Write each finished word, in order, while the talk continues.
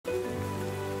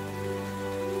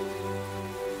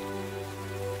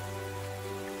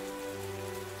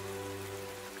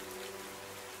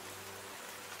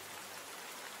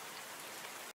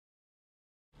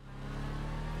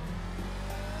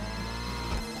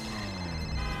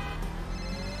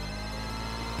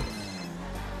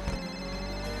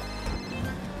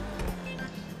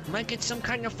Might get some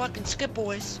kind of fucking skip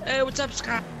boys. Hey, what's up,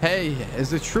 Scott? Hey,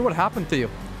 is it true what happened to you?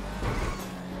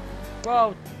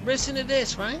 Bro, listen to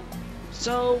this, right?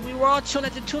 So, we were all chilling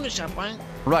at the tuna shop, right?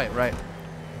 Right, right.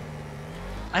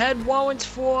 I had warrants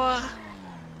for,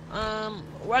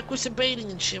 reckless abating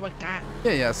and shit like that.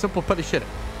 Yeah, simple petty shit.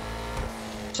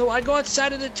 So I go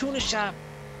outside of the tuna shop.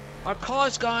 Our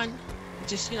car's gone.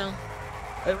 Just, you know,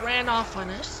 it ran off on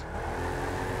us.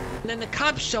 And then the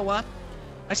cops show up.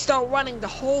 I start running. The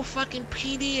whole fucking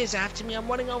PD is after me. I'm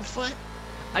running on foot.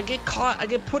 I get caught. I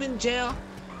get put in jail.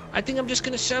 I think I'm just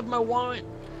gonna serve my warrant.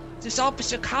 This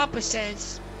officer copper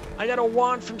says I got a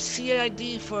warrant from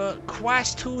CID for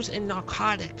class 2s and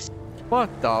narcotics. What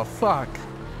the fuck?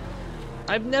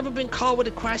 I've never been caught with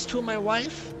a class 2 in my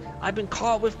life. I've been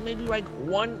caught with maybe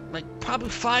probably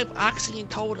 5 oxy in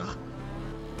total.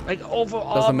 Like over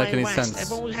all my arrests.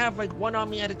 I've only have like 1 on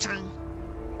me at a time.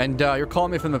 And you're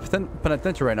calling me from the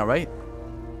penitentiary right now, right?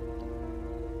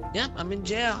 Yeah, I'm in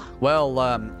jail. Well,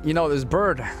 you know, this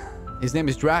bird, his name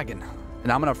is Dragon,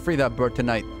 and I'm gonna free that bird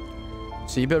tonight.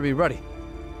 So you better be ready.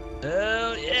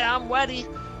 Oh, yeah, I'm ready.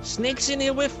 Snake's in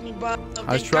here with me, but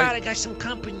thank God I got some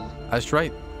company. That's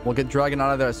right. We'll get Dragon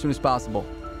out of there as soon as possible.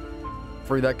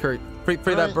 Free that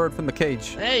that bird from the cage.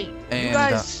 Hey, and, you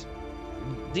guys,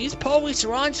 these police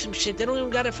are on some shit. They don't even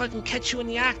gotta fucking catch you in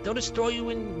the act. They'll just throw you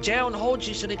in jail and hold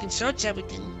you so they can search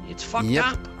everything. It's fucked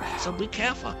up. So be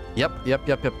careful. Yep. Your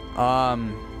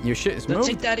shit is moved. Don't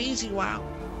take that easy, wow.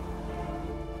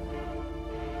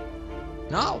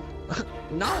 No.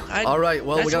 No. All right,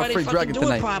 well, we got a free Dragon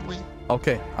tonight. Probably.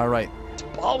 Okay, all right. It's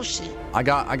bullshit. I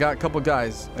got a couple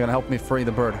guys that are gonna help me free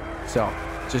the bird. So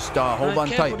just hold on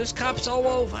careful, tight. This cop's all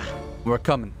over. We're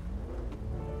coming.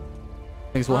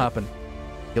 Things will happen.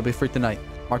 You'll be free tonight.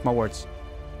 Mark my words.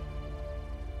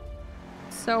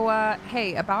 So,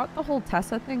 hey, about the whole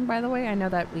Tessa thing, by the way, I know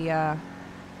that we,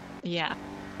 yeah.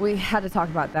 We had to talk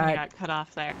about that. I got cut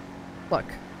off there. Look,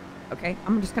 okay,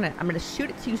 I'm gonna shoot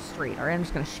it to you straight, all right? I'm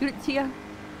just gonna shoot it to you.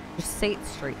 Just say it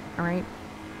straight, all right?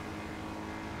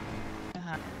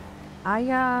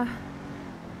 I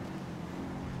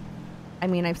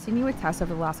mean, I've seen you with Tessa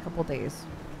over the last couple days,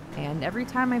 and every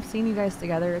time I've seen you guys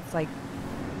together, it's like,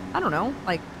 I don't know,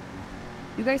 like,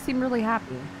 you guys seem really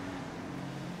happy.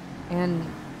 And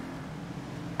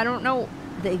I don't know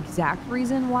the exact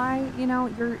reason why, you know,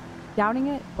 you're doubting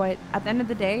it, but at the end of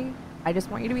the day, I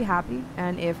just want you to be happy,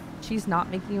 and if she's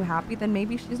not making you happy, then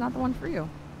maybe she's not the one for you,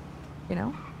 you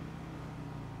know?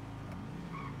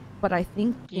 But I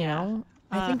think, you know,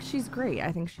 I think she's great.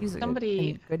 I think she's a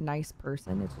good, nice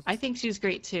person. It's just... I think she's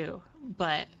great too,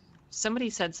 but somebody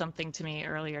said something to me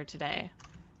earlier today,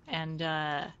 and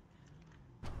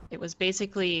it was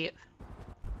basically,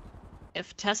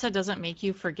 if Tessa doesn't make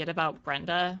you forget about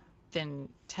Brenda, then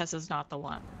Tessa's not the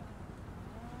one.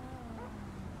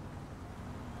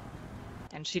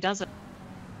 And she doesn't.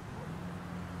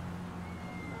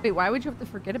 Wait, why would you have to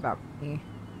forget about me?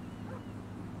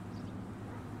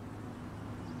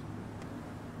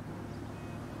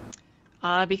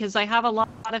 Because I have a lot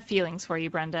of feelings for you,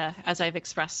 Brenda, as I've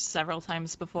expressed several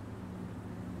times before.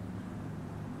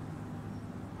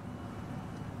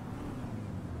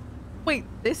 Wait,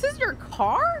 this is your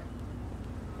car?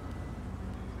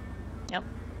 Yep.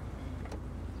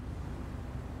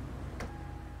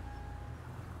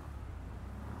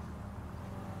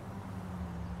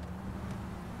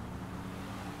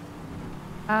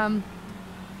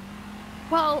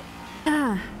 Well,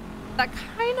 that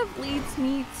kind of leads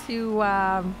me to,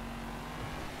 I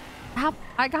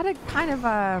gotta kind of,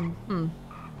 I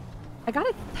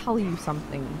gotta tell you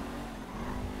something.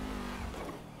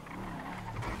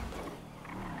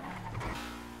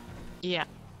 Yeah.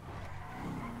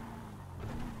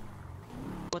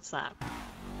 What's that?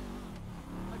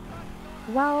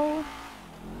 Well,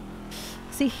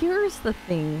 see, here's the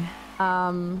thing.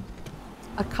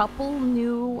 A couple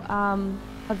new,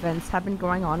 events have been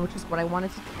going on, which is what I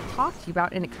wanted to talk to you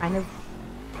about, and it kind of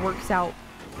works out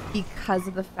because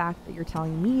of the fact that you're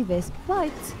telling me this,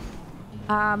 but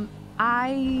I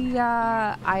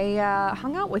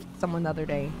hung out with someone the other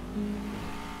day.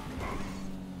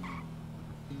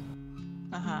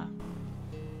 Uh-huh.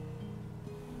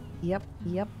 Yep.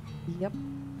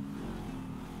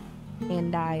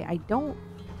 And I don't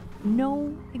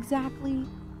know exactly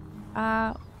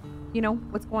you know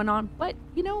what's going on, but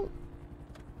you know,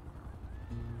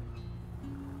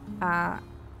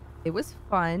 it was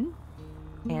fun,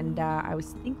 and I was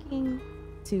thinking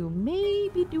to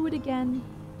maybe do it again.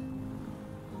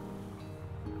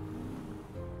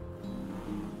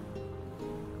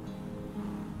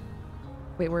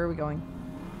 Wait, where are we going?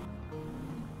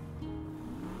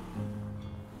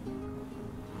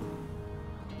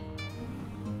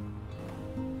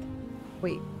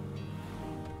 Wait.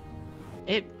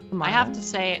 I have to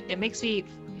say, it makes me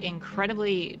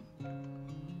incredibly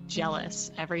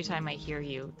jealous every time I hear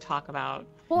you talk about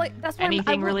that's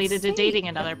anything related to dating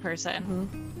another person.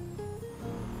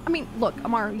 I mean, look,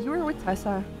 Amar, you were with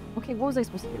Tessa. Okay, what was I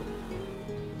supposed to do?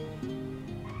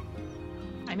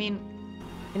 I mean,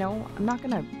 you know, I'm not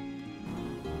gonna.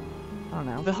 I don't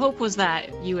know. The hope was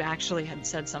that you actually had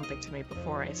said something to me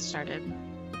before I started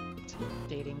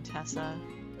dating Tessa.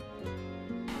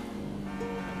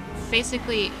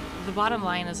 Basically, the bottom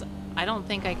line is I don't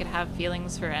think I could have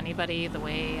feelings for anybody the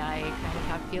way I kind of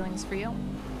have feelings for you.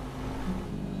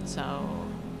 So,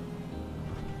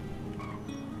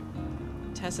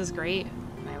 Tessa's great,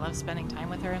 and I love spending time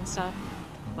with her and stuff,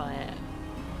 but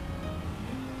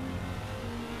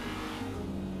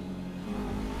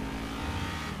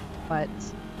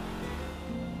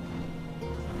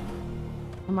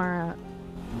Amara,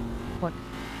 look,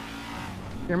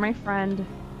 you're my friend,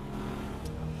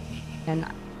 and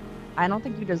I don't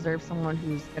think you deserve someone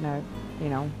who's gonna, you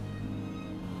know,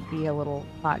 be a little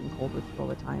hot and cold with you all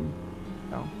the time.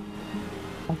 So,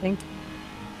 I think,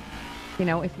 you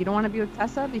know, if you don't want to be with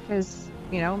Tessa because,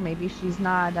 you know, maybe she's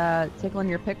not tickling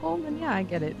your pickle, then yeah, I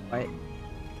get it, but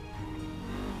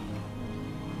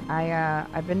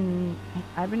I've been,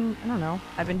 I don't know,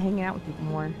 I've been hanging out with people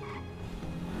more.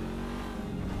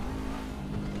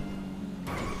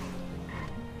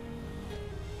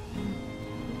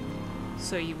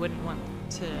 so you wouldn't want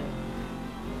to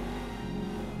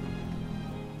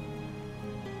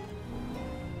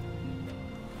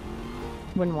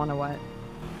Wouldn't want to what?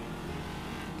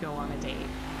 go on a date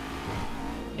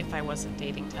if I wasn't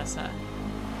dating Tessa.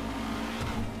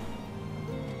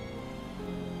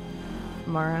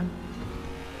 Mara,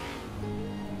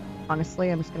 honestly,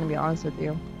 I'm just gonna be honest with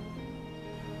you.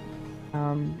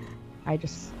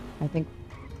 I think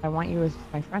I want you as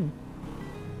my friend.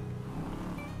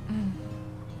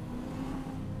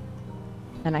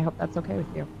 And I hope that's okay with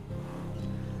you.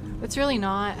 It's really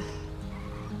not.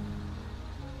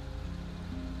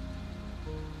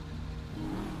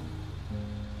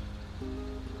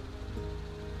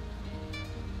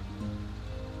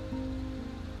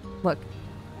 Look,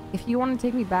 if you want to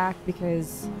take me back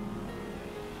because,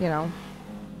 you know,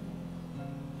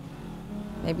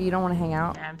 maybe you don't want to hang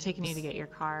out. Yeah, I'm taking you to get your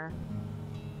car.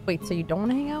 Wait, so you don't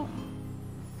want to hang out?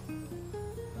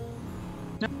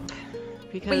 No.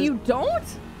 Because But you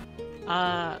don't?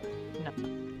 no.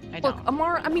 I Look, don't.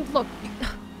 Amara, I mean, look,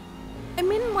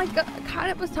 I'm in like a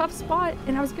kind of a tough spot,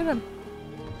 and I was gonna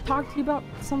talk to you about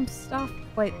some stuff,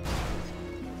 but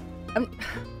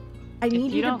I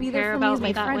need you to be there for me as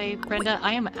my that friend. way, Brenda,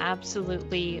 I am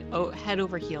absolutely head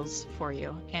over heels for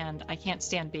you, and I can't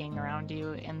stand being around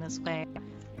you in this way.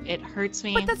 It hurts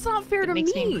me. But that's not fair to me. It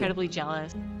makes me incredibly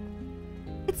jealous.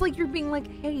 It's like you're being like,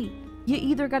 hey, you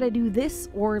either gotta do this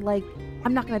or like,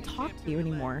 I'm not gonna talk to you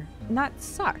anymore. And that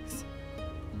sucks.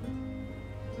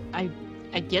 I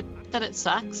get that it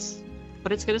sucks,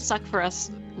 but it's gonna suck for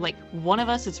us. Like, one of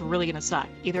us, it's really gonna suck.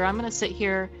 Either I'm gonna sit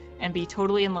here and be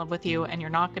totally in love with you and you're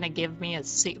not gonna give me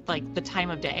like the time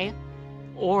of day,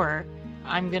 or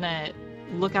I'm gonna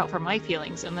look out for my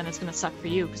feelings and then it's gonna suck for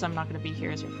you because I'm not gonna be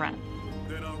here as your friend.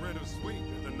 Then I'll rent a suite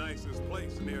at the nicest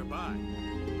place nearby.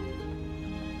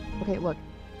 Okay, look,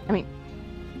 I mean,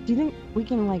 do you think we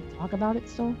can like talk about it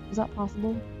still? Is that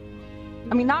possible?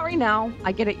 I mean, not right now.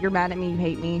 I get it, you're mad at me, you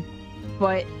hate me,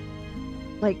 but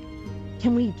like,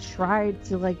 can we try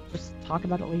to like just talk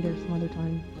about it later some other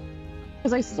time?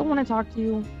 Because I still want to talk to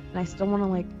you, and I still want to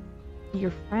like be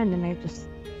your friend, and I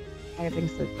have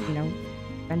things that, you know,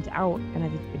 vent out, and I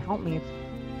think you can help me.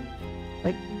 It's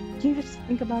like, can you just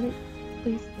think about it,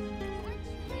 please?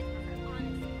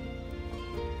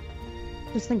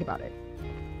 Just think about it.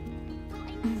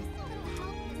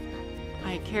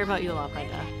 I care about you a lot,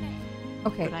 Brenda.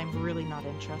 Okay. But I'm really not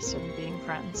interested in being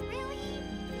friends.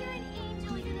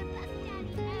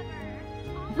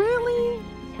 Really?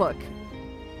 Look.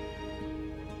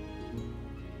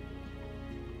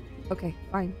 Okay,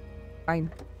 fine. Fine.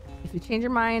 If you change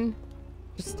your mind,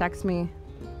 just text me.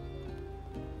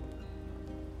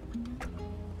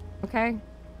 Okay?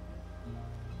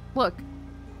 Look.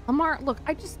 Amar, look,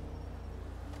 I just...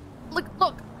 Look!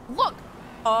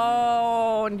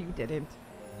 Oh, and you didn't.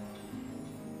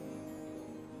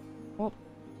 Well...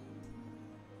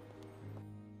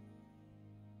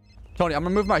 Tony, I'm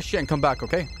gonna move my shit and come back,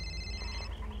 okay?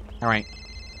 Alright.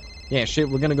 Yeah, shit,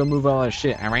 we're gonna go move all our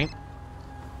shit, alright?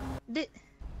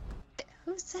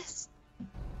 Who's this?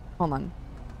 Hold on.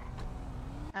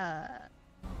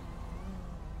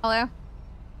 Hello?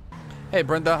 Hey,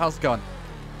 Brenda, how's it going?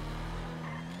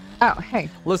 Oh, hey.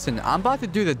 Listen, I'm about to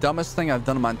do the dumbest thing I've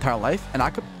done in my entire life, and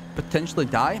I could potentially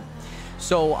die.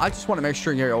 So I just want to make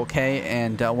sure you're okay,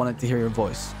 and I wanted to hear your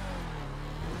voice.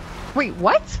 Wait,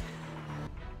 what?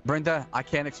 Brenda, I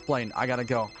can't explain. I gotta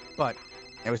go. But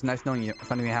it was nice knowing you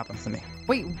if anything happens to me.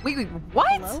 Wait, what?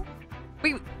 Hello?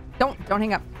 Wait, don't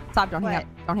hang up. Stop, don't hang What?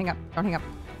 up. Don't hang up. Don't hang up.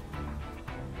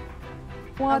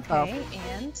 What Okay,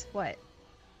 and what?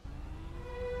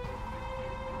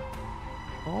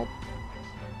 Oh.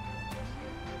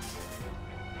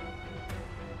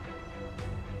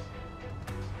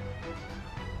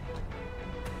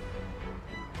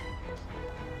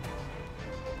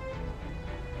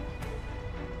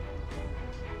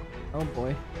 Oh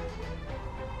boy.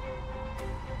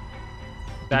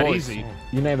 That Boys, easy.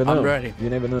 You never know. I'm ready. You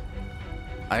never know.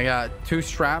 I got 2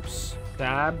 straps,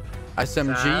 Saab.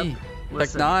 SMG, Saab, Tech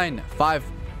listen. 9, 5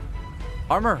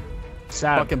 armor.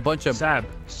 Saab. Fucking bunch of...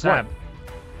 Saab.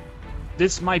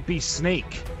 This might be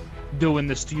Snake doing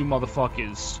this to you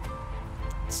motherfuckers.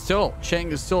 Still,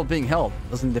 Chang is still being held.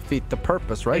 Doesn't defeat the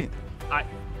purpose, right?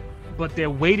 But they're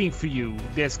waiting for you.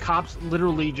 There's cops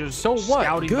literally just So what?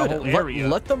 scouting Good. the whole area.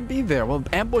 Let them be there. We'll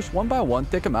ambush one by one,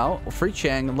 take them out, we'll free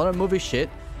Chang, and let him move his shit.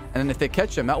 And then if they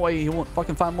catch him, that way he won't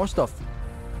fucking find more stuff.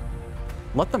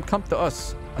 Let them come to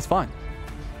us. That's fine.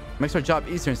 Makes our job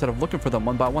easier instead of looking for them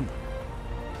one by one.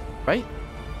 Right?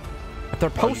 If they're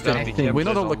Well, you posted, gotta be careful. we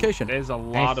know their There's a- location. There's a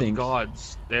lot of think-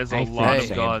 guards. There's I a think, lot of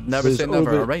Hey, guards. never There's say never,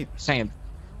 over- alright? Sam,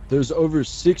 there's over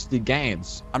 60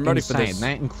 guards. I'm ready for inside, this.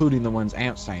 not including the ones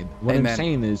outside. What Hey, I'm man.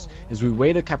 saying is we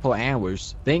wait a couple of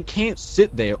hours. They can't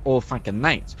sit there all fucking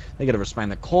night. They gotta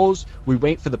respond to calls. We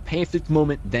wait for the perfect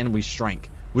moment, then we strike.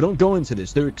 We don't go into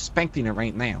this. They're expecting it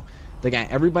right now. They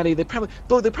got everybody. They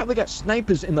probably got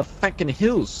snipers in the fucking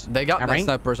hills. They got all night right?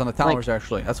 snipers on the towers,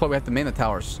 actually. That's why we have to man the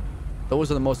towers. Those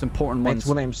are the most important ones. That's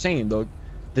what I'm saying, though.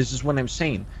 This is what I'm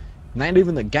saying. Not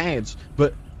even the guards,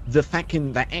 but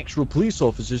the actual police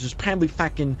officers is probably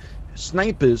fucking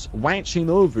snipers watching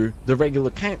over the regular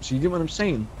cops. You get what I'm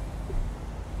saying?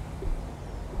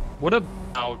 What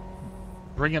about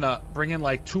bringing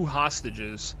like 2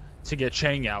 hostages to get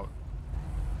Chang out?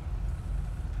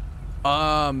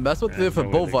 That's what they did for no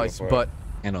way they go Bovice, for it. but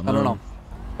I don't I don't know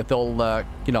if they'll,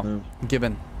 give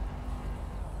in.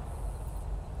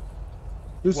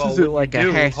 This Well, isn't what like you a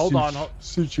do- hash hold on,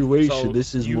 situation. so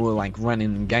this is you- more like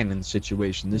running and gunning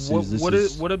situation. This is What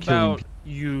killing about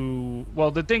you?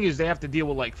 Well, the thing is, they have to deal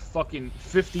with like fucking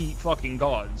 50 fucking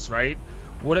guards, right?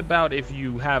 What about if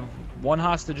you have 1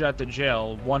 hostage at the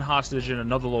jail, 1 hostage in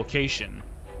another location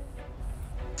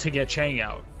to get Chang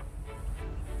out?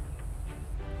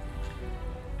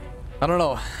 I don't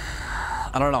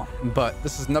know, but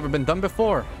this has never been done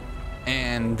before,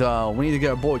 and we need to get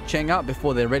our boy Chang out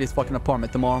before they raid his fucking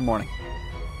apartment tomorrow morning.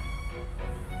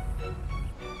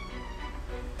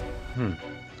 No,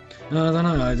 I don't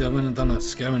know. I went and done that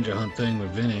scavenger hunt thing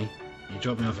with Vinny. He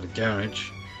dropped me off at the garage.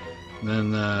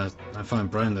 Then I find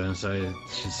Brenda and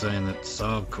she's saying that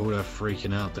Saab called her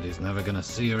freaking out that he's never gonna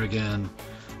see her again.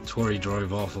 Tori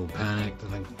drove off all panicked. I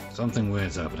think something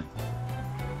weird's happening.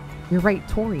 You're right,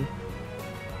 Tori.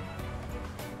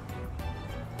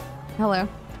 Hello.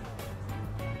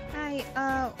 Hi,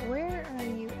 where are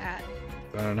you at?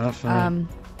 Fair enough. I'm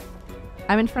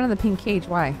in front of the pink cage.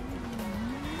 Why?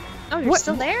 Oh, you're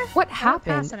still there? What I went happened?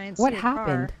 past and I didn't see What your car.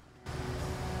 happened?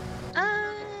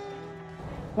 Um,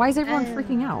 Why is everyone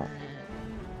freaking out?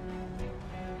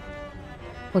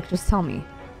 Look, just tell me.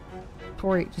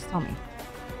 Tori, just tell me.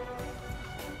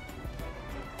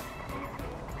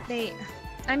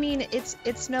 I mean,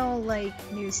 it's no like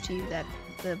news to you that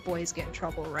the boys get in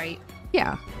trouble, right?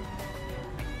 Yeah.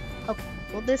 Okay.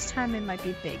 Well, this time it might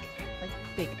be big,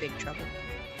 like big trouble.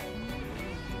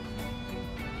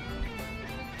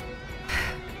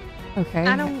 Okay.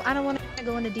 I don't want to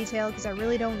go into detail because I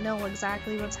really don't know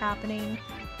exactly what's happening,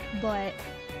 but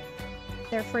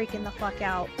they're freaking the fuck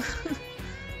out.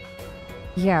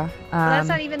 Yeah. But that's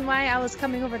not even why I was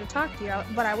coming over to talk to you.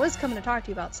 But I was coming to talk to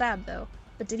you about Saab though.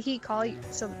 But did he call you?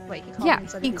 So wait, he called me and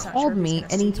said that he he's not called sure if he's me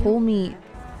gonna and he see you? told me,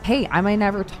 "Hey, I might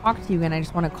never talk to you again. I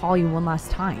just want to call you one last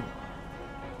time."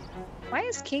 Why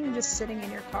is King just sitting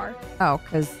in your car? Oh,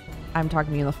 because I'm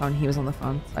talking to you on the phone. He was on the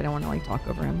phone, so I don't want to like talk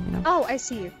over him. You know. Oh, I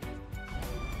see you.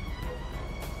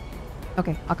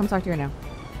 Okay, I'll come talk to you right now.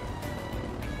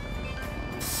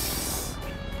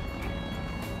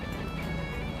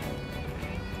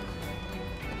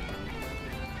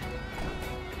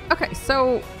 Okay,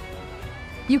 so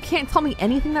you can't tell me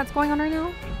anything that's going on right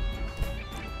now?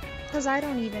 Because I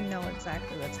don't even know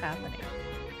exactly what's happening.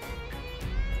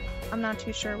 I'm not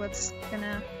too sure what's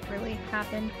gonna really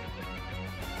happen.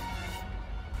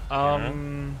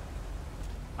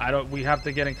 We have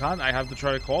to get in contact. I have to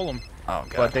try to call him. Oh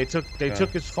god. But they took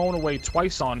his phone away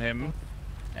twice on him,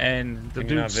 and the Can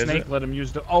you not dude Snake visit? let him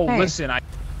use the. Oh, Hey. listen,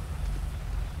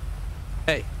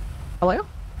 Hey, Hello?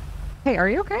 Hey, are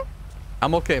you okay?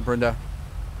 I'm okay, Brenda.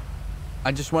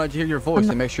 I just wanted to hear your voice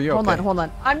and make sure you're okay. Hold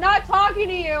on. I'm not talking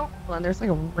to you. Hold on, there's like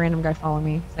a random guy following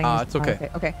me saying he's It's okay.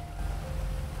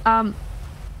 not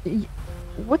okay.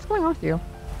 What's going on with you?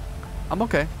 I'm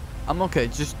okay. I'm okay.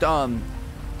 Just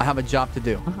I have a job to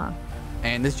do,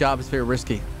 and this job is very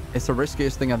risky. It's the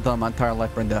riskiest thing I've done my entire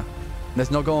life, Brenda. There's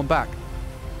no going back.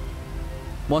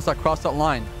 Once I cross that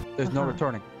line, there's no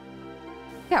returning.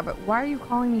 Yeah, but why are you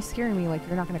calling me, scaring me like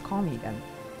you're not gonna call me again?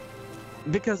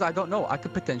 Because I don't know. I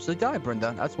could potentially die,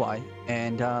 Brenda. That's why.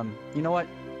 And you know what?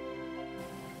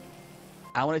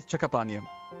 I wanted to check up on you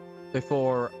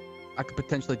before I could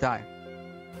potentially die.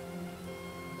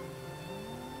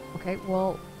 Okay,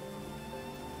 well,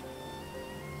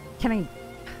 can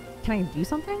I do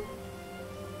something?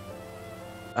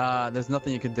 There's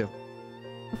nothing you can do.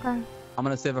 Okay. I'm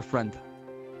gonna save a friend,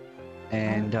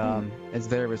 and it's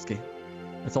very risky.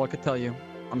 That's all I could tell you.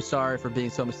 I'm sorry for being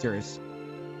so mysterious.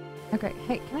 Okay.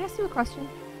 Hey, can I ask you a question?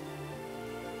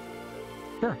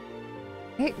 Sure.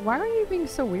 Hey, why are you being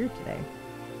so weird today?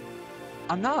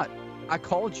 I'm not. I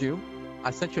called you. I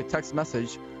sent you a text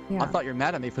message. Yeah. I thought you're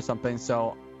mad at me for something,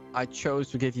 so I chose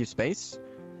to give you space.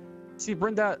 See,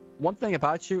 Brenda, one thing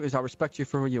about you is I respect you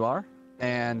for who you are,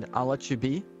 and I'll let you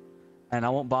be, and I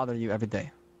won't bother you every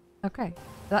day. Okay.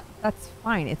 That's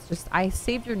fine. It's just I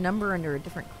saved your number under a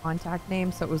different contact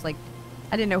name, so it was like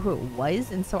I didn't know who it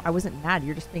was, and so I wasn't mad.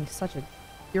 You're just being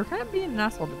you're kind of being an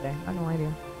asshole today. I have no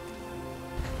idea.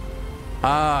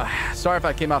 Sorry if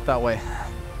I came out that way.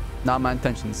 Not my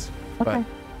intentions. Okay. But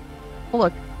Well,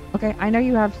 look. Okay, I know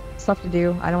you have stuff to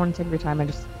do. I don't want to take your time. I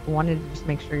just wanted to just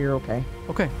make sure you're okay.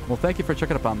 okay. Well, thank you for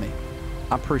checking up on me.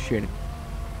 I appreciate it.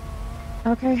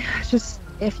 Okay. Just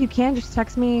if you can, just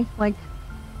text me like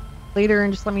later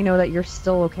and just let me know that you're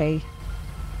still okay.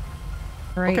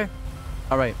 All right. Okay.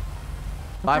 All right.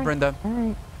 Bye, Okay. Brenda. All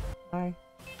right. Bye.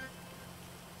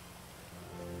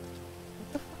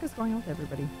 What the fuck is going on with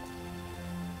everybody?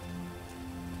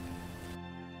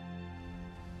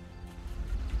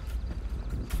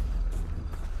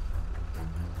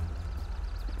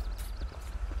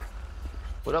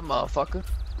 What up, motherfucker?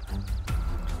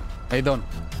 How you doing?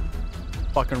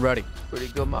 Fucking ready. Pretty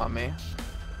good, my man.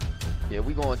 Yeah,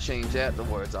 we gonna change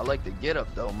afterwards. I like to get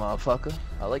up, though, motherfucker.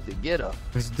 I like to get up.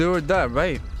 Let's do it that,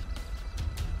 right?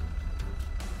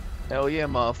 Hell yeah,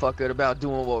 motherfucker. It's about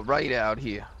doing what right out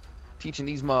here. Teaching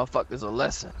these motherfuckers a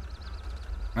lesson.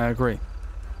 I agree.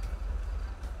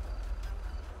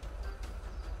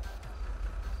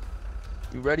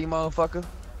 You ready, motherfucker?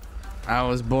 I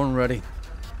was born ready.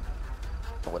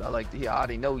 What I like to hear, I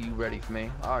already know you ready for me.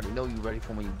 I already know you ready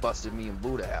for when you busted me and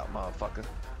Buddha out, motherfucker.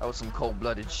 That was some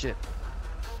cold-blooded shit.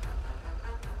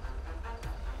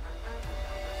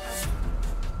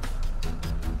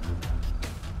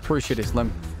 Appreciate it,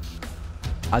 Slim.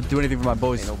 I'd do anything for my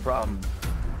boys. Ain't no problem.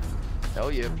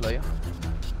 Hell yeah, player.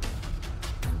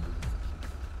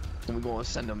 And we gonna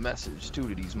send a message, too,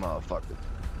 to these motherfuckers.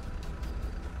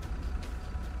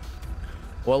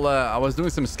 Well, I was doing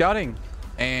some scouting,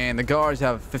 and the guards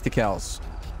have 50 cals,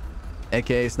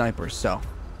 aka snipers. So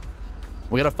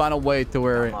we gotta find a way to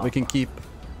where we can keep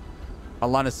a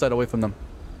line of sight away from them.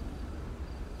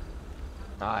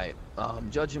 Alright,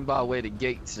 judging by where the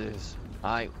gates is,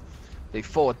 alright, they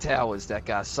 4 towers that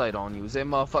got sight on you. Is there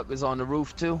motherfuckers on the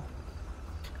roof too?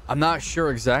 I'm not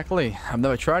sure exactly. I've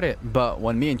never tried it, but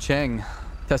when me and Chang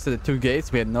tested the 2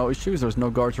 gates, we had no issues. There was no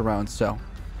guards around, so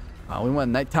we went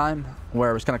at nighttime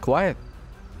where it was kind of quiet.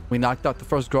 We knocked out the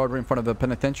first guard right in front of the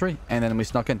penitentiary, and then we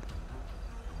snuck in.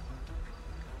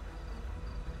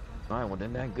 Alright, well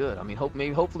then that good. I mean,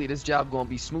 hopefully this job gonna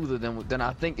be smoother than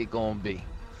I think it gonna be.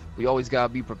 We always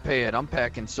gotta be prepared. I'm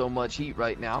packing so much heat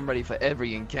right now. I'm ready for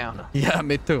every encounter. Yeah,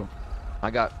 me too.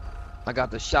 I got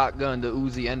the shotgun, the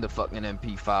Uzi, and the fucking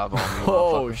MP5 on me.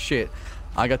 Oh motherfucker. shit!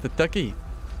 I got the Tucky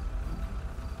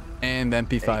and the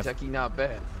MP5. Hey, Techie, not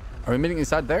bad. Are we meeting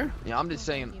inside there? Yeah, I'm just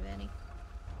saying.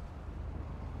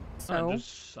 So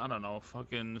I don't know,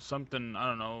 fucking something. I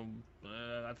don't know.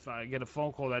 If I get a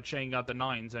phone call that Shane got the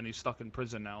 9s and he's stuck in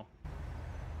prison now.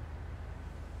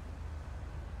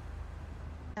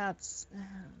 That's oh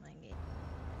my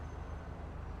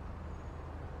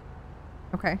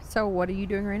God. okay. So what are you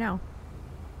doing right now?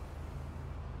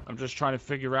 I'm just trying to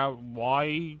figure out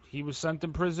why he was sent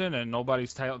in prison and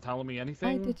nobody's telling me Why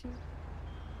anything. did you?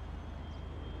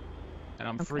 and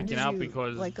I'm Okay. freaking Did out you,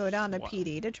 because like, go down to what?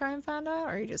 PD to try and find out,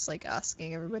 or are you just like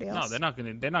asking everybody else? No, they're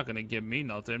not gonna give me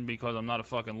nothing because I'm not a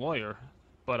fucking lawyer.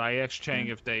 But I asked Chang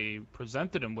if they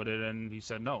presented him with it, and he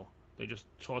said no. They just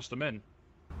tossed him in.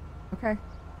 Okay.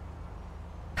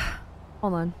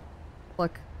 Hold on.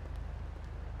 Look.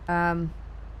 So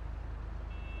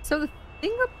the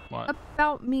thing What?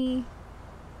 about me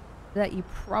that you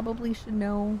probably should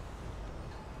know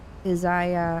is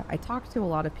I talk to a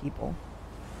lot of people,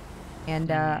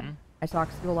 and I talk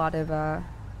to a lot of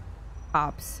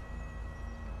cops,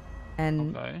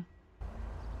 and Okay.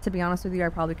 to be honest with you, I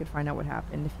probably could find out what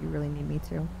happened if you really need me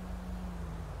to.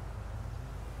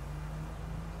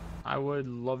 I would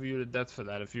love you to death for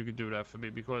that if you could do that for me,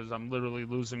 because I'm literally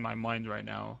losing my mind right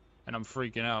now, and I'm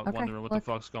freaking out, Okay, wondering what look.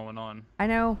 the fuck's going on. I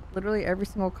know literally every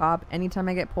single cop, anytime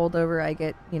I get pulled over, I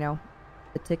get, you know,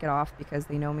 the ticket off because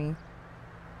they know me.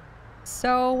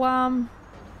 So,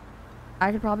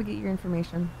 I could probably get your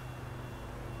information.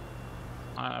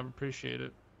 I appreciate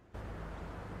it.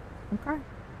 Okay.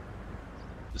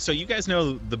 So you guys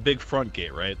know the big front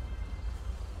gate, right?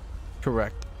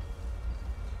 Correct.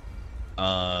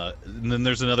 And then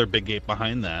there's another big gate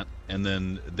behind that, and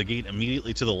then the gate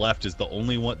immediately to the left is the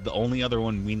only other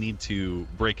one we need to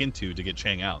break into to get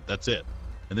Chang out. That's it.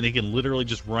 And then he can literally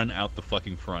just run out the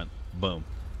fucking front. Boom.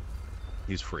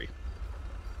 He's free.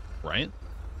 Right?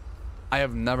 I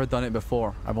have never done it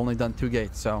before. I've only done 2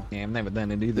 gates, so Yeah, I've never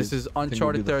done it either. this is Think we'll do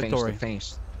uncharted the territory.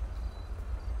 face-to-face.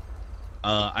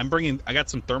 I got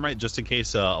some thermite just in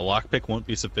case a lockpick won't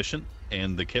be sufficient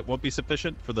and the kit won't be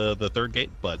sufficient for the third gate,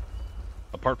 but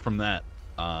apart from that,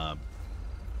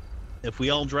 if we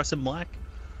all dress in black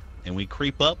and we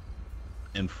creep up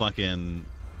and fucking,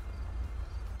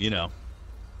 you know,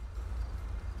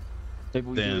 Maybe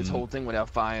we do this Then- whole thing without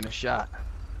firing a shot.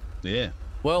 yeah.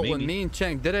 Well, Maybe. when me and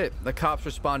Chang did it, the cops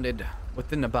responded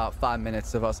within about 5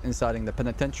 minutes of us inciting the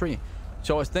penitentiary.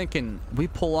 So I was thinking, we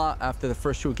pull out after the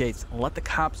first 2 gates, let the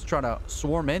cops try to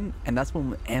swarm in, and that's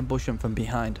when we ambush them from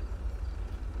behind.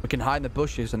 We can hide in the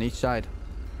bushes on each side.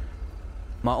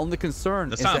 My only concern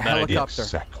That's is not the a bad idea. helicopter.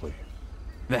 Exactly.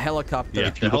 The helicopter. Yeah,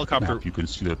 If the you look at the helicopter. map, you can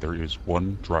see that there is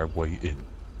one driveway in.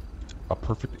 A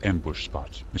perfect ambush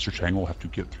spot. Mr. Chang will have to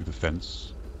get through the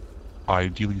fence.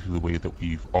 Ideally through the way that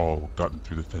we've all gotten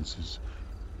through the fences.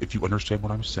 If you understand what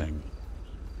I'm saying.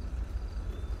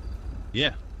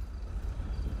 Yeah.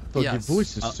 But Yes. your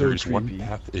voice is so There is one creepy.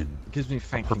 path in. It gives me A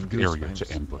fucking perfect area goosebumps.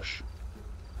 to ambush.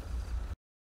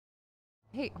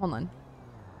 Hey, hold on.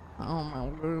 Oh my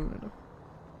god.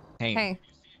 Hey, Hey.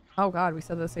 Oh god, we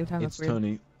said it at the same time. it's That's weird.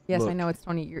 Tony. Yes, I Look, know it's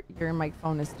Tony. Your mic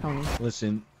phone is Tony.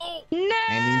 Listen, No!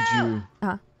 I need you.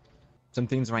 Uh-huh. Some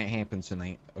things might happen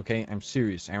tonight, okay? I'm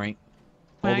serious, alright?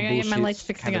 All I the gotta get my lights bullshit's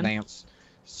fixed kinda again. dance.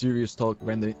 Serious talk,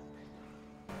 Brenda.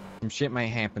 Some shit might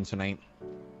happen tonight.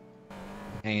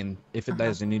 And if it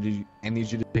does, I need you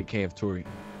to take care of Tori.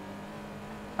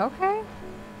 Okay.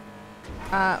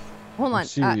 Hold on.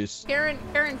 serious. Karen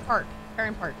Park.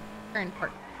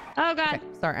 Oh god. Okay,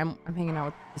 sorry, I'm hanging out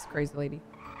with this crazy lady.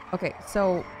 Okay,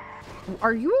 so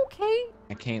are you okay?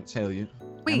 I can't tell you.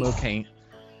 Wait. I'm okay.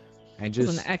 I This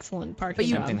is just an excellent parking But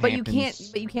you Something job. but you can't happens.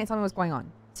 but you can't tell me what's going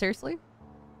on. Seriously?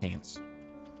 can't.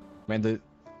 Brenda,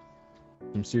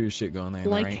 some serious shit going on,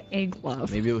 Like alright? a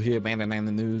glove. Maybe you'll hear about it on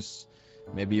the news.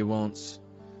 Maybe you won't.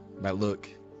 But look,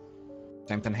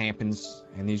 something happens.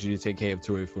 I need you to take care of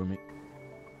Tori for me.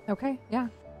 Okay, yeah.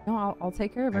 No, I'll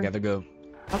take care of I her. gotta go.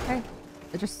 Okay.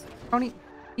 Just Tony,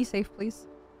 be safe, please.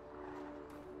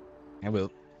 I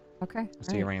will. Okay. I'll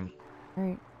see you around. All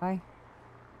right. Bye.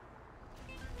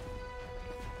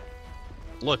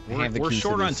 Look, I have the we're keys to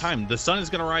short on this. time. The sun is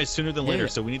going to rise sooner than later, Yeah.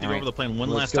 so we need to go Alright. over the plan one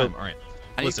Let's last go. time. All right.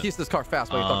 I need to Listen. keys this car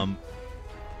fast. What are you talking?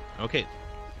 Okay.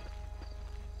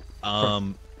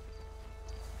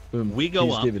 Boom. We go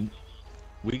Keys up. given.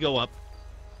 We go up.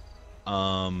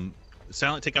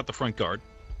 Silent take out the front guard,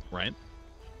 right?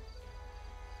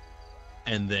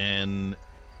 And then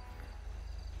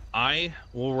I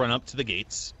will run up to the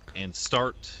gates and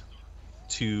start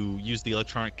to use the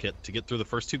electronic kit to get through the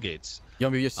first 2 gates. You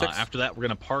want me to use 6? After that, we're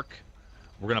gonna park.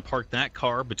 We're gonna park that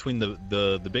car between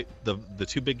the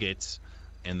 2 big gates,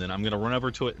 and then I'm gonna run over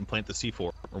to it and plant the C4.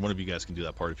 Or one of you guys can do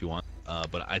that part if you want.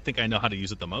 But I think I know how to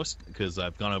use it the most because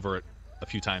I've gone over it a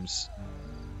few times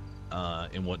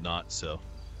and whatnot. So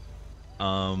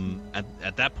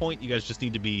at that point, you guys just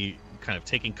need to be kind of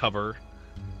taking cover.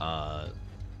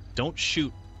 Don't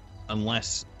shoot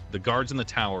unless the guards in the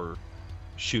tower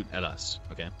shoot at us.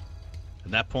 Okay.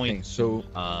 At that point, Okay, so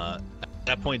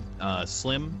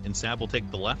Slim and Saab will take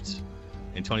the left,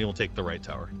 and Tony will take the right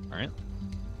tower. All right.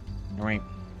 alright.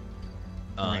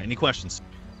 Alright. Any questions?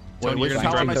 Wait, Tony, which you're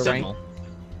gonna tower drive am I the sitting? signal.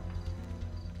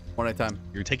 One at a time.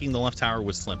 You're taking the left tower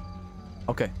with Slim.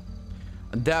 Okay.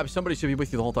 And Dab, somebody should be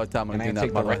with you the whole entire time when I'm doing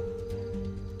that, by the way.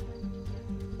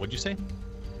 What'd you say?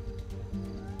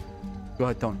 Go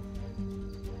ahead, Tony.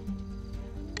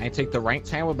 I take the right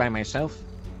tower by myself.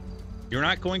 You're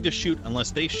not going to shoot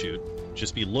unless they shoot.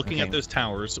 Just be looking at those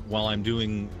towers while I'm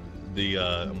doing the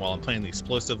while I'm planning the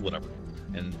explosive, whatever.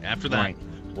 And after that,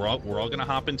 we're all gonna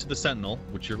hop into the Sentinel,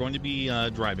 which you're going to be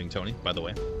driving, Tony. By the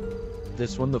way.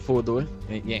 This one, the 4-door.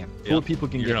 Yeah, 4 people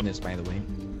can get in this, by the way.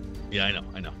 Yeah,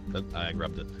 I know. I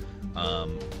grabbed it.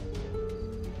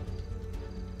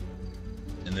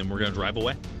 And then we're gonna drive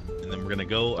away, and then we're gonna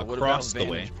go across the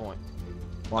way. Point?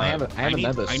 Well, I have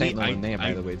another Sentinel in there,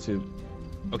 by the way, too.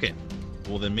 Okay.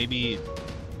 Well, then maybe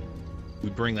we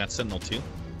bring that Sentinel too.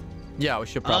 Yeah, we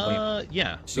should probably.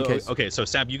 Yeah. So, okay, so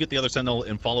Sab, you get the other Sentinel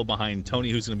and follow behind Tony,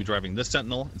 who's going to be driving this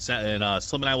Sentinel, and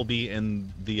Slim and I will be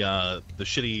in the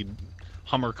shitty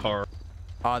Hummer car.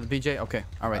 The BJ. Okay.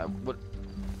 All right.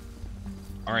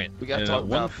 All right. We got to talk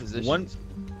about positions.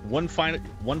 One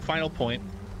final point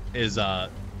is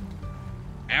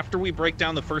after we break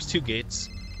down the first 2 gates,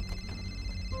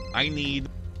 I need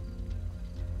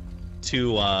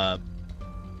to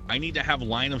have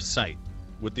line of sight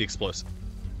with the explosive.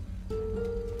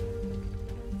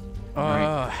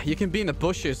 You can be in the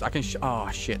bushes. I can. Oh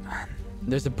shit.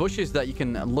 There's the bushes that you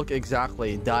can look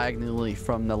exactly diagonally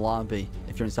from the lobby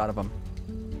if you're inside of them.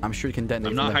 I'm sure you can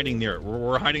detonate. I'm not hiding near it.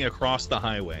 We're hiding across the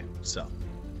highway. So.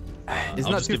 Isn't I'll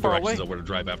that just too give far directions away? of where to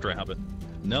drive after I have it.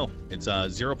 No, it's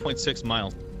 0.6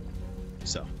 miles.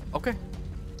 So. Okay.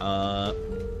 All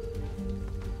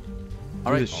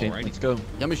right. Let's go. You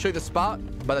want me to show you the spot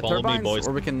by the Follow me, turbines, boys.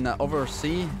 where we can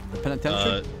oversee the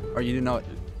penitentiary, or you do know it?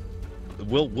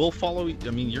 We'll follow.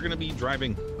 I mean, you're gonna be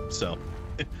driving, so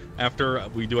after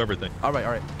we do everything. All right.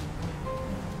 All right.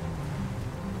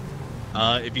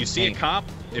 If you see a cop,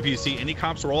 if you see any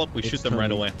cops roll up, we shoot them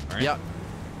right away. All right? Yeah,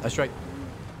 that's right.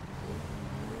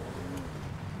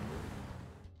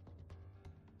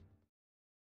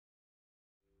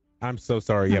 I'm so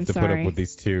sorry you have to put up with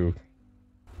these 2.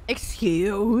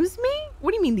 Excuse me? What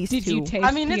do you mean these two? Did you taste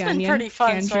I mean, it's been pretty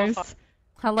fun so far.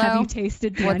 Hello? Have you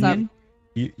tasted the What's onion? up?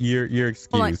 You're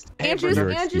excused. Andrews,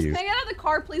 You're can excused. I get out of the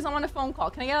car, please? I'm on a phone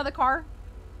call. Can I get out of the car?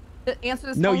 Answer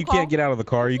this No, phone you call? can't get out of the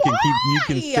car. You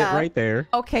can sit right there.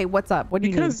 Okay, what's up? What do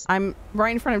you need? Because- I'm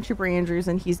right in front of Trooper Andrews,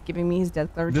 and he's giving me his death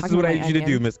threat. This is what I need you to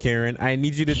do, Miss Karen. I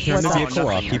need you to turn the vehicle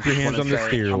off. Keep your hands on the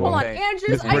steering wheel. Hold on, Andrews,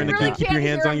 Miss I Brenda, really keep can't your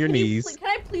hands hear on him. your Can you knees. can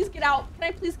I please get out? Can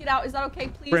I please get out? Is that okay,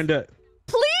 please? Brenda,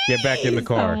 please. get back in the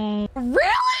car. Really?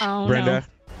 Oh, Brenda,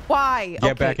 Why?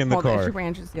 get back in the hold on, car. Trooper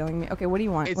Andrews is yelling at me. Okay, what do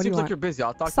you want? It What do you seems like want? you're busy.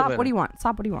 I'll talk to you Stop. later. What do you want?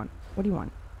 Stop. What do you want? What do you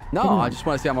want? No, What do you I want? just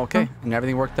want to say I'm okay and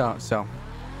everything worked out. So,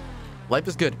 life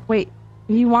is good. Wait,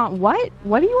 you want what?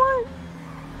 What do you want?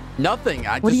 Nothing.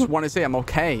 I What do just you- want to say I'm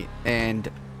okay and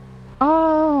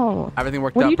Oh. everything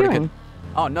worked What are out you pretty doing? good.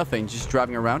 Oh, nothing. Just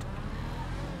driving around.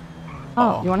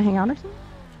 Oh, you want to hang out or something?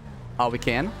 Oh, we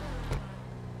can.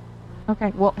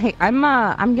 Okay. Well, hey,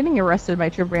 I'm getting arrested by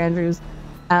Trooper Andrews.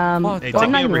 Hey, Well, take I'm me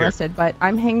not over here. arrested, but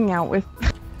I'm hanging out with.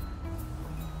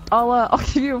 I'll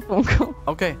give you a phone call.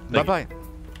 Okay. Bye bye.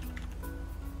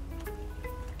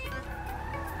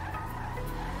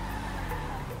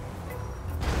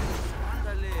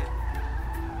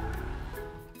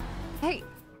 Hey,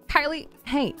 Kylie.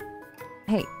 Hey.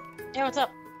 Yeah, what's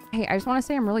up? Hey, I just want to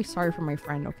say I'm really sorry for my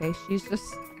friend. Okay, she's just.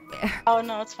 Oh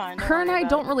no, it's fine. Don't Her and worry I about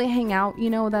don't it. really hang out, you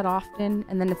know, that often.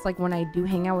 And then it's like when I do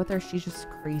hang out with her, she's just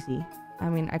crazy. I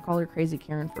mean, I call her Crazy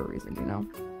Karen for a reason, you know.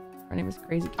 Her name is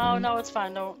Crazy Karen. Oh no, it's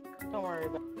fine. Don't worry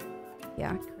about it.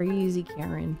 Yeah, Crazy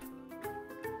Karen.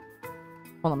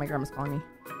 Hold on, my grandma's calling me.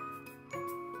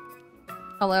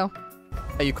 Hello.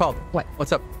 Hey, you called. What?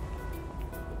 What's up?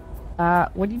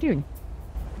 What are you doing?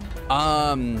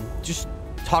 Just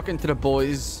talking to the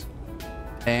boys,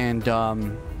 and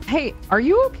Hey, are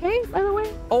you okay, by the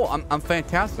way? Oh, I'm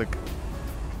fantastic.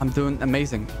 I'm doing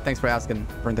amazing. Thanks for asking,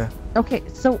 Brenda. Okay,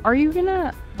 so are you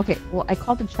gonna... Okay, well, I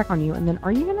called to check on you, and then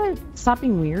are you gonna stop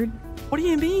being weird? What do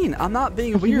you mean? I'm not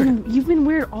being weird. You've been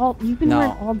weird all... You've been No.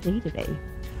 weird all day today.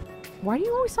 Why do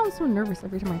you always sound so nervous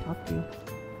every time I talk to you?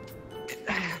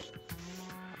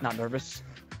 Not nervous.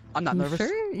 I'm not You nervous.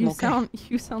 Sure? I'm You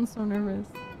okay. sound so nervous.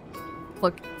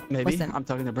 Look, Maybe. listen. I'm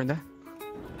talking to Brenda.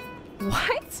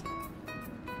 What?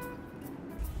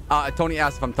 Tony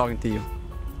asked if I'm talking to you.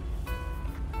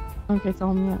 Okay,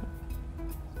 tell me that.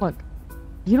 Look,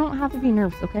 you don't have to be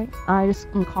nervous, okay? I'm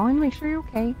calling to make sure you're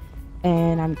okay.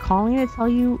 And I'm calling to tell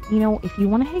you, you know, if you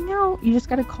want to hang out, you just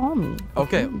gotta call me.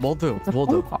 Okay, we'll do. It's a We'll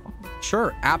phone do. call.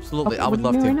 Sure, absolutely. Okay, I would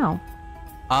what love are you to. doing right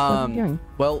What are you doing?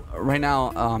 Well, right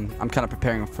now, I'm kind of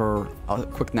preparing for a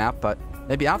quick nap, but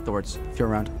maybe afterwards, if you're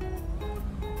around.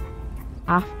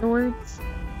 Afterwards?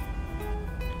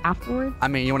 Afterwards? I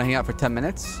mean, you want to hang out for 10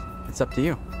 minutes? It's up to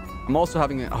you. I'm also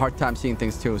having a hard time seeing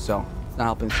things too, so it's not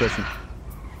helping the situation.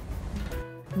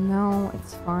 No,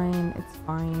 it's fine. It's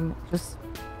fine. Just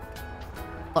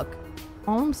look.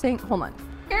 All I'm saying, hold on.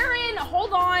 Aaron,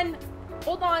 hold on.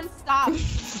 Hold on. Stop.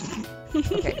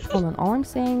 Okay, hold on. All I'm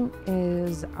saying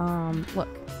is, look.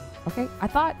 Okay, I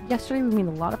thought yesterday we made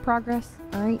a lot of progress.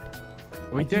 All right.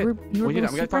 We did. We did. We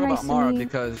gotta talk about Amara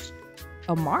because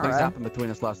Amara. things happened between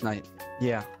us last night.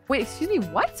 Yeah. Wait, excuse me.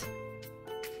 What?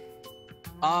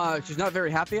 She's not very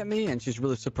happy at me, and she's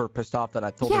really super pissed off that I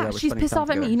told her I was she's spending pissed time off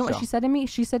at me. together, You know what so. she said to me?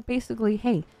 She said basically,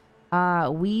 hey,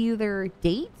 we either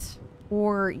date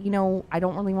or, you know, I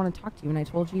don't really want to talk to you. And I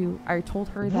told her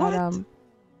that,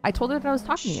 I told her that I was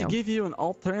talking to you. She gave you an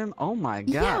ultimatum? Oh my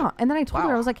god. Yeah, and then I told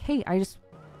her, I was like, hey, I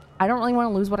don't really want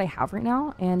to lose what I have right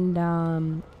now, and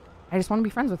I just want to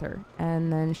be friends with her.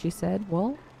 And then she said,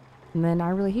 well, and then I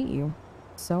really hate you.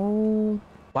 So...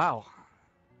 Wow.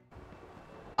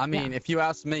 I mean, if you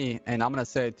ask me, and I'm gonna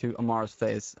say it to Amara's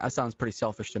face, that sounds pretty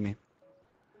selfish to me.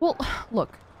 Well,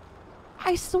 look,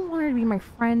 I still want her to be my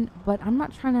friend, but I'm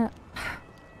not trying to...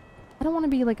 I don't want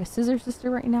to be like a scissor sister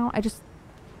right now. I just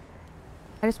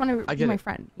want to be my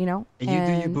friend, you know? You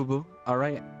do you, boo-boo, all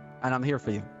right? And I'm here for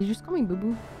you. You just call me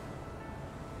boo-boo.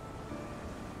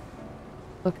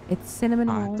 Look, it's cinnamon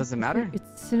roll. Doesn't matter?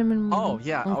 It's cinnamon roll. Oh,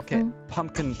 yeah, okay.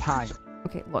 Pumpkin pie.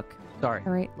 Okay, look. Sorry.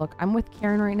 All right, look, I'm with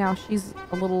Karen right now. She's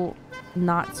a little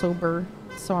not sober,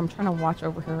 so I'm trying to watch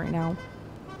over her right now.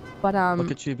 But, Look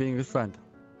at you being a good friend.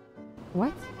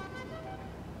 What?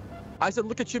 I said,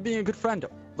 look at you being a good friend.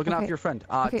 Looking after your friend.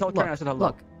 Tell Karen I said hello.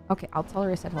 Look, okay, I'll tell her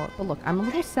I said hello. But look, I'm a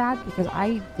little sad because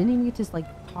I didn't even get to, like,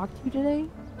 talk to you today.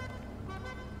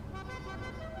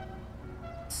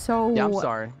 So... Yeah, I'm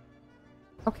sorry.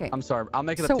 Okay. I'm sorry. I'll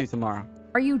make it up to you tomorrow.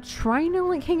 Are you trying to,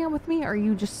 like, hang out with me, or are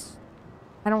you just...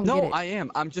 I don't get it. No, I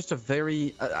am. I'm just a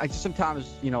very... I just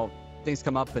sometimes, you know, things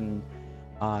come up and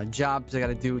jobs I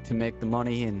gotta do to make the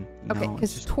money and... Okay,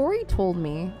 because Tori told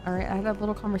me... Alright, I had a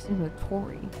little conversation with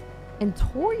Tori. And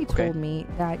Tori told me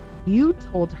that you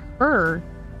told her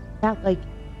that, like...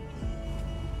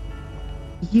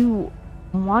 You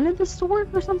wanted this to work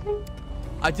or something?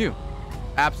 I do.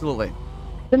 Absolutely.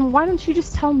 Then why don't you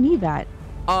just tell me that?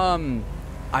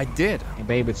 I did. Hey,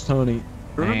 babe, it's Tony.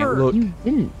 Remember, look. You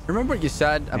didn't. Remember what you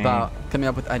said about coming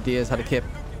up with ideas how to keep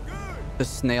the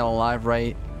snail alive,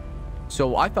 right?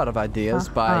 So I thought of ideas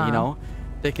by, you know,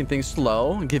 taking things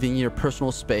slow and giving you your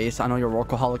personal space. I know you're a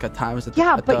workaholic at times at the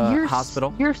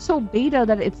hospital. You're so beta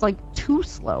that it's like too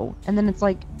slow, and then it's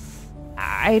like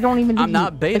I don't even. I'm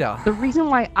not beta. The reason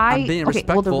why I'm being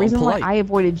respectful the reason and why polite. I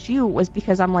avoided you was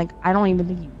because I'm like I don't even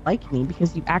think you like me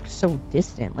because you act so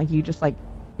distant. Like you just like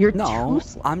you're too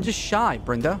slow. I'm just shy,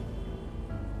 Brenda.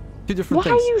 Two different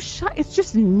Why things. are you shy? It's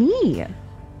just me.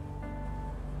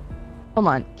 Hold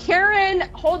on, Karen.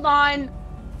 Hold on.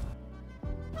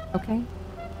 Okay.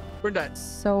 Brenda,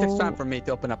 so it takes time for me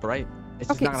to open up, right? It's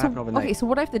just not gonna happen overnight. Okay, so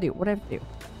what do I have to do? What do I have to do?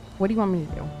 What do you want me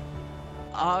to do?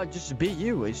 Just be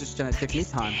you. It's just gonna take me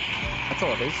time. That's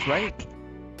all it is, right?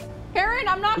 Karen,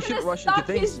 I'm not shouldn't gonna rush into suck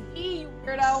his things. D, you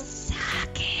weirdo.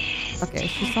 Suck his Okay,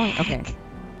 she's telling.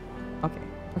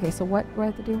 Okay, so what do I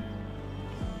have to do?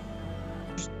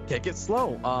 Just take it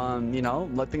slow. You know,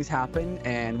 let things happen,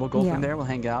 and we'll go from there. We'll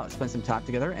hang out, spend some time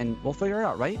together, and we'll figure it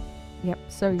out, right? Yep.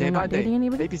 So Day you're by not day. dating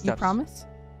anybody? Baby You steps. promise?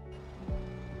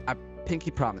 I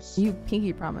pinky promise. You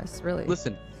pinky promise, really?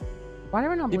 Listen. Why do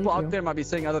I not believe People you? out there might be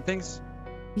saying other things.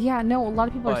 Yeah, no, a lot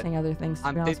of people are but saying other things. To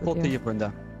I'm be honest faithful with to you. you,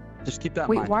 Brenda. Just keep that in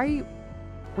Wait, mind. why are you?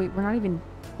 Wait, we're not even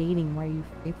dating. Why are you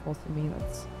faithful to me?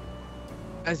 That's.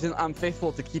 As in, I'm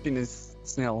faithful to keeping this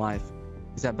snail alive.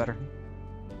 Is that better?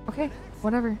 Okay,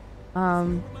 whatever.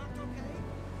 All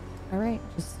right,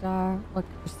 just look,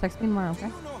 just text me tomorrow,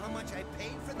 okay?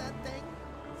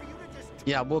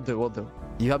 Yeah, we'll do. We'll do.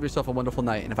 You have yourself a wonderful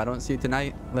night, and if I don't see you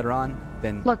tonight, later on,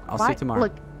 then Look, I'll see you tomorrow.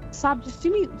 Look, Saab, just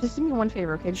do me one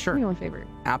favor, okay? Just do me one favor.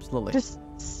 Absolutely. Just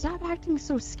stop acting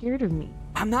so scared of me.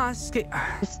 I'm not scared.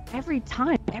 Just every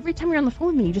time you're on the phone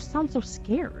with me, you just sound so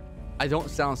scared. I don't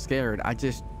sound scared. I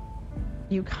just.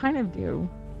 You kind of do.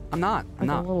 I'm not. I'm like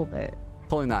not. A little bit.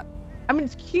 Totally not. I mean,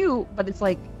 it's cute, but it's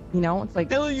like, you know, it's like.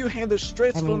 Bill, you had a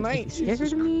stressful night. Scared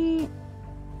of me.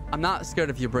 I'm not scared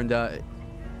of you, Brenda.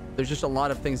 There's just a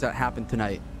lot of things that happened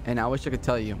tonight, and I wish I could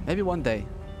tell you. Maybe one day.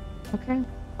 Okay.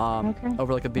 Okay.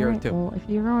 Over like a beer or two. Well, if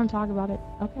you ever want to talk about it,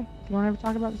 okay. If you want to ever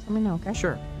talk about it, just let me know, okay?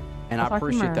 Sure. And I I'll talk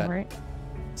appreciate tomorrow, that. right?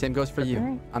 Same goes for you. All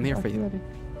right. I'm here for you.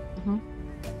 Mm-hmm.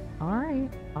 All right.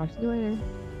 Talk to you later.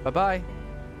 Bye-bye.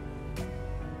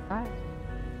 Bye.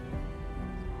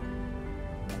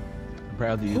 I'm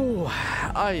proud of you. Ooh.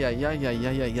 Ay.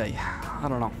 I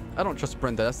don't know. I don't trust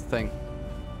Brenda. That's the thing.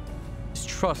 It's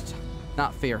trust,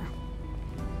 not fear.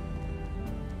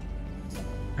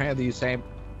 Proud of you, Sam.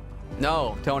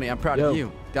 No, Tony, I'm proud of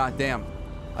you. God damn.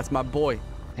 That's my boy.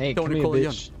 Hey, Tony come here,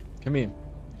 Corleone. bitch. Come here.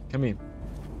 Come here.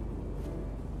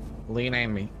 Lean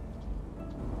on me.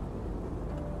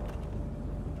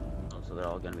 Oh, so they're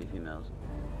all gonna be females.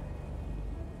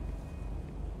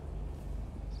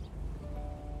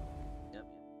 Yep.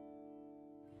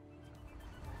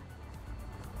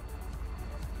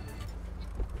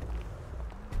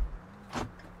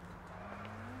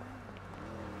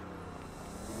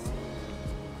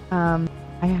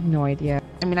 I have no idea.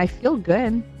 I mean, I feel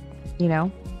good, you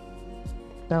know.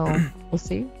 So we'll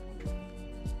see.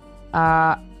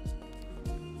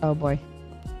 Oh boy.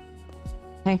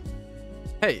 Hey.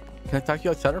 Hey, can I talk to you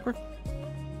outside real quick?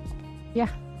 Yeah.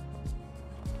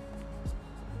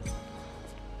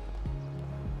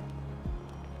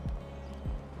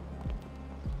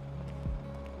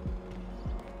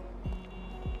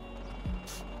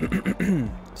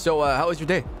 So, how was your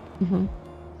day?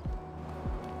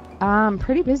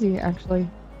 Pretty busy actually.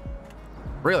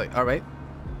 Really? All right.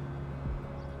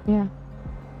 Yeah.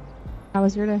 How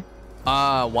was your day?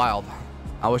 Wild.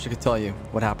 I wish I could tell you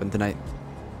what happened tonight.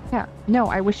 Yeah. No,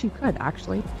 I wish you could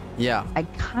actually. Yeah. I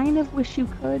kind of wish you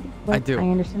could, but I do. I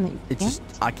understand that you It's can't.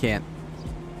 just, I can't.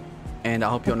 And I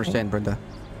hope you Okay. understand, Brenda.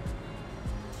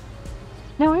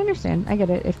 No, I understand. I get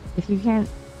it. If you can't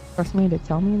trust me to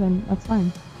tell me, then that's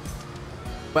fine.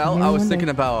 Well, Maybe I was one day. thinking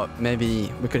about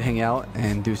maybe we could hang out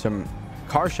and do some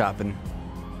car shopping.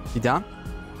 You down?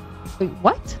 Wait,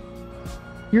 what?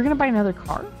 You're gonna buy another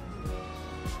car?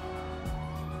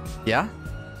 Yeah?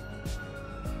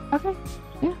 Okay.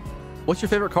 Yeah. What's your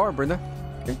favorite car, Brenda?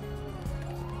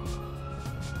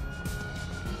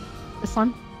 This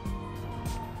one?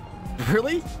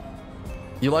 Really?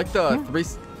 You like the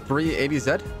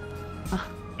 380Z?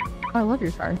 I love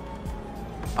your car.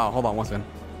 Oh, hold on one second.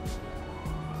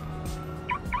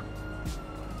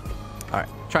 Alright,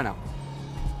 try now.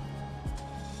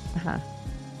 Uh-huh.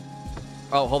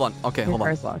 Oh, hold on. Okay, Your hold on.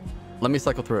 car's locked. Let me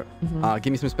cycle through it. Mhm.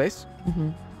 Give me some space.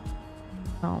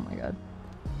 Oh my god.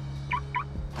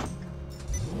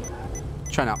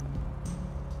 Try now.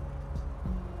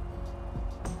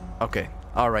 Okay.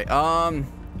 Alright.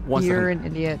 One You're second.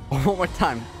 an idiot. One more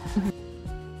time.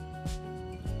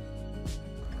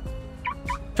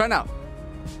 Try now.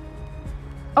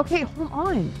 Okay, hold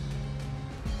on.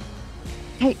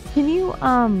 Hey, can you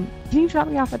drop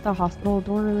me off at the hospital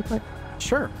door really quick?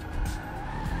 Sure.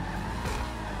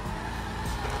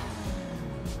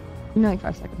 Give me like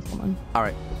 5 seconds. Hold on. All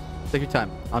right. Take your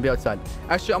time. I'll be outside.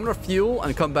 Actually, I'm gonna fuel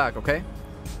and come back. Okay.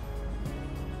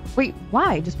 Wait,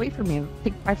 why? Just wait for me. It'll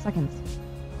take 5 seconds.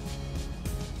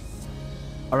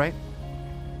 All right.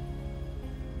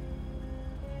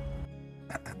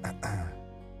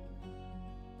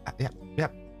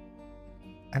 Yep.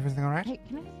 Everything all right? Hey,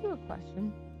 can I ask you a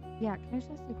question? Yeah, can I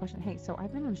just ask you a question? Hey, so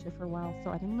I've been on shift for a while, so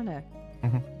I think I'm gonna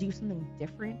do something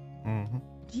different.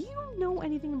 Do you know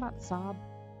anything about Saab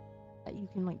that you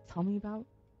can like tell me about?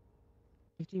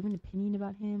 Like, do you have an opinion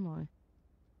about him, or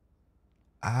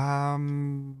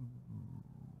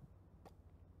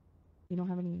you don't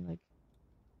have any like?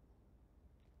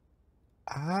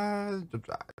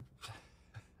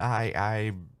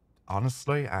 I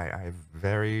honestly, I've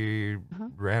very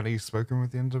rarely spoken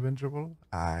with the individual.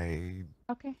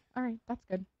 Okay, all right, that's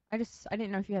good. I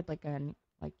didn't know if you had like but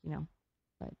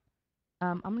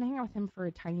I'm gonna hang out with him for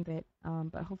a tiny bit.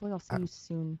 But hopefully I'll see you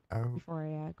soon before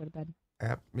I go to bed.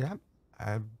 Yeah.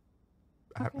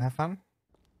 Okay. Have fun.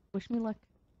 Wish me luck.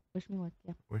 Wish me luck.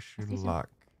 Yeah. Wish I'll you see soon. luck.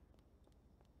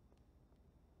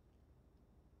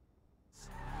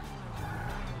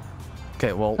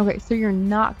 Okay. Well. Okay, so you're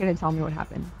not gonna tell me what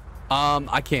happened?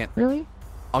 I can't. Really?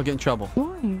 I'll get in trouble.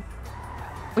 Why?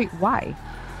 Wait, why?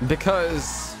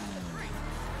 Because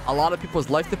a lot of people's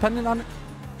life depended on it.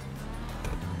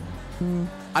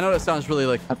 I know that sounds really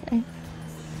like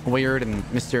weird and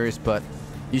mysterious, but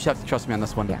you just have to trust me on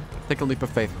this one. Yeah. Take a leap of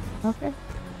faith. Okay.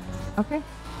 Okay.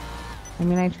 I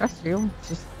mean, I trust you. It's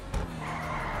just,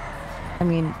 I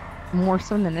mean, more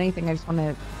so than anything, I just want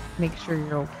to make sure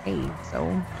you're okay.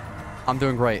 So. I'm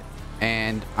doing great,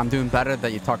 and I'm doing better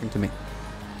that you're talking to me.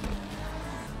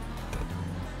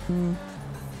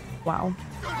 Wow.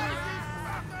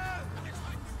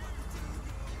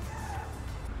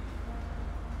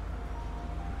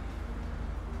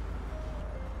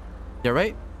 You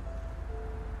right?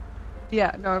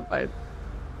 Yeah, no, I'm fine.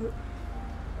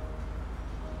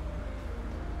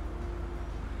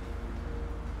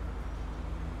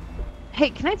 Hey,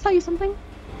 can I tell you something?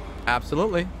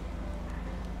 Absolutely.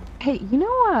 Hey, you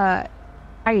know,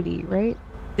 Heidi, right?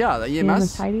 Yeah, the You know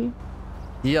Miss EMS. Heidi?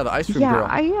 Yeah, the ice cream Yeah,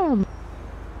 girl.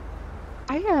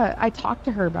 I talked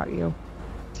to her about you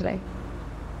today.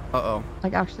 Uh-oh.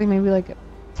 Like, actually, maybe like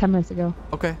 10 minutes ago.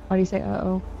 Okay. Why do you say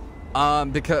uh-oh?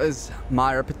 Because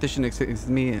my repetition is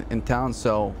me in town,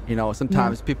 so, you know,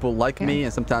 sometimes people like me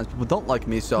and sometimes people don't like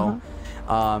me, so,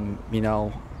 you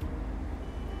know.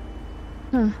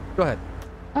 Huh. Go ahead.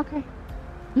 Okay.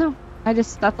 No,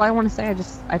 that's all I want to say.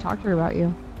 I talked to her about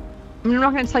you. I mean, I'm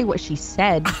not going to tell you what she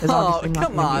said. Oh,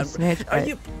 come on. Snitch,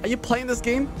 Are you playing this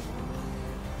game?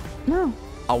 No.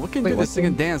 Oh, we can do this sing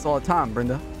and dance all the time,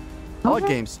 Brenda. I like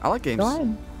games. I like games. Go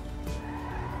ahead.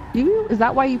 Is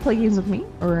that why you play games with me,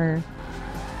 or?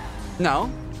 No.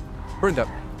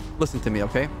 Brenda, listen to me,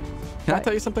 okay? Can I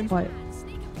tell you something? What?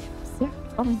 Yeah,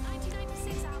 tell me.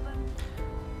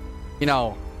 You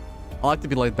know, I like to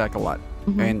be laid back a lot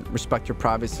and respect your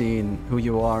privacy and who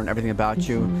you are and everything about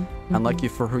you and like you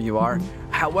for who you are.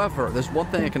 However, there's one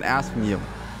thing I can ask from you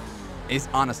is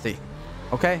honesty,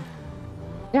 okay?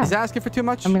 Yeah. Is that asking for too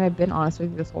much? I mean, I've been honest with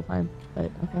you this whole time,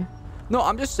 but okay. No,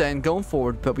 I'm just saying going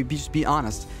forward, but we just be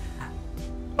honest.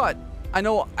 But I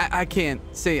know I can't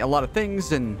say a lot of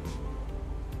things and,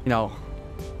 you know,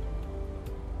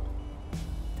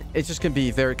 it's just going to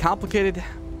be very complicated.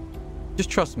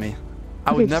 Just trust me.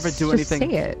 I would never do anything.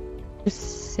 Just say it.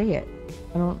 Just say it.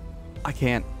 I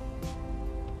can't.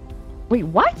 Wait,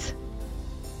 what?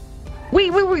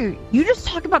 Wait. You just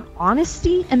talk about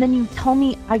honesty and then you tell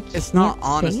me I can't. It's not say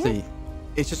honesty. it?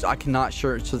 It's just I cannot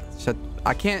share.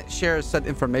 I can't share said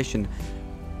information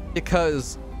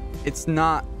because it's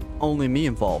not only me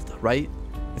involved, right?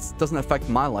 It doesn't affect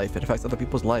my life. It affects other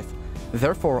people's life.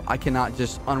 Therefore, I cannot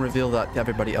just unreveal that to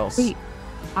everybody else. Wait,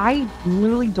 I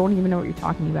literally don't even know what you're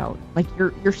talking about. Like,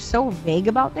 you're so vague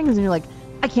about things and you're like,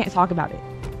 I can't talk about it.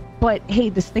 But hey,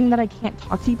 this thing that I can't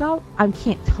talk to you about, I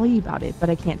can't tell you about it, but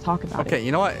I can't talk about it. Okay,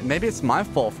 you know what? Maybe it's my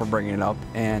fault for bringing it up,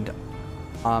 and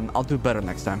I'll do better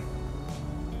next time.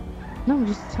 No,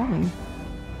 just tell me.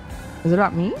 Is it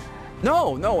about me?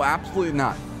 No, absolutely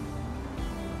not.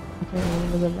 Okay,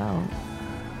 what was it about?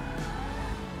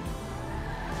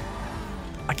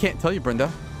 I can't tell you,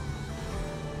 Brenda.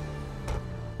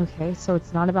 Okay, so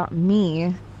it's not about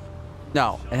me.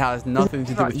 No, it has nothing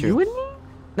to do with you. You and me?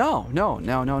 No.